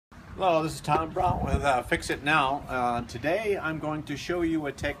Hello, this is Tom Brown with Fix It Now. Today I'm going to show you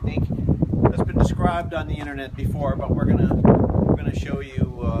a technique that's been described on the internet before, but we're gonna show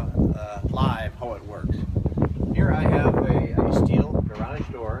you live how it works. Here I have a steel garage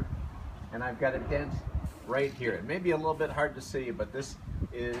door, and I've got a dent right here. It may be a little bit hard to see, but this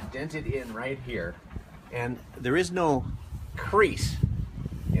is dented in right here, and there is no crease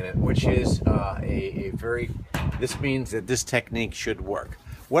in it, which is this means that this technique should work.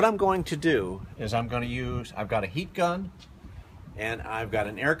 What I'm going to do is I've got a heat gun, and I've got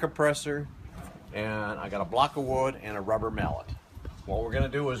an air compressor, and I got a block of wood and a rubber mallet. What we're going to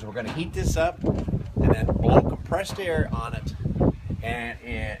do is we're going to heat this up and then blow compressed air on it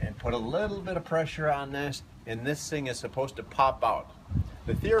and put a little bit of pressure on this, and this thing is supposed to pop out.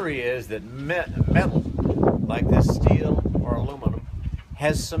 The theory is that metal, like this steel or aluminum,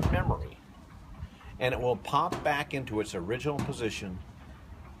 has some memory, and it will pop back into its original position,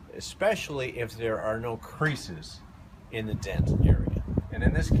 especially if there are no creases in the dent area. And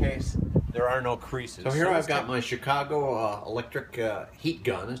in this case, there are no creases. So here I've got my Chicago electric heat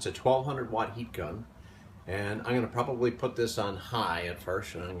gun. It's a 1200 watt heat gun. And I'm going to probably put this on high at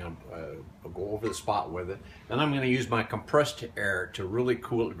first, and I'm going to go over the spot with it. Then I'm going to use my compressed air to really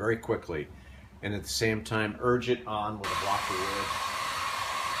cool it very quickly, and at the same time urge it on with a block of wood.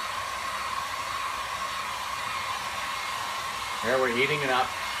 There, we're heating it up.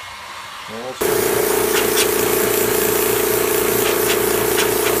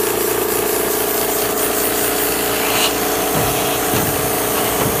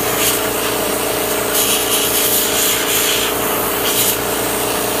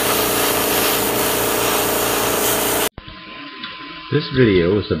 This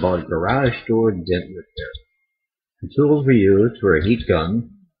video is about garage door dent repair. The tools we used were a heat gun,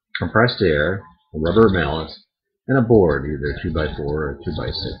 compressed air, a rubber mallet, and a board, either 2x4 or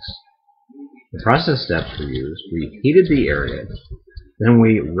 2x6. The process steps we used: we heated the area, then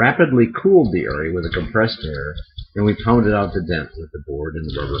we rapidly cooled the area with the compressed air, and we pounded out the dent with the board and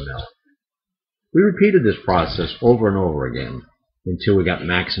the rubber mallet. We repeated this process over and over again until we got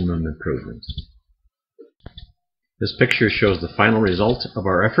maximum improvement. This picture shows the final result of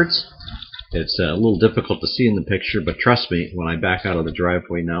our efforts. It's a little difficult to see in the picture, but trust me, when I back out of the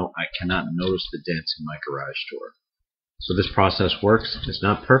driveway now, I cannot notice the dents in my garage door. So this process works. It's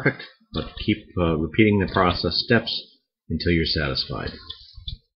not perfect, but keep repeating the process steps until you're satisfied.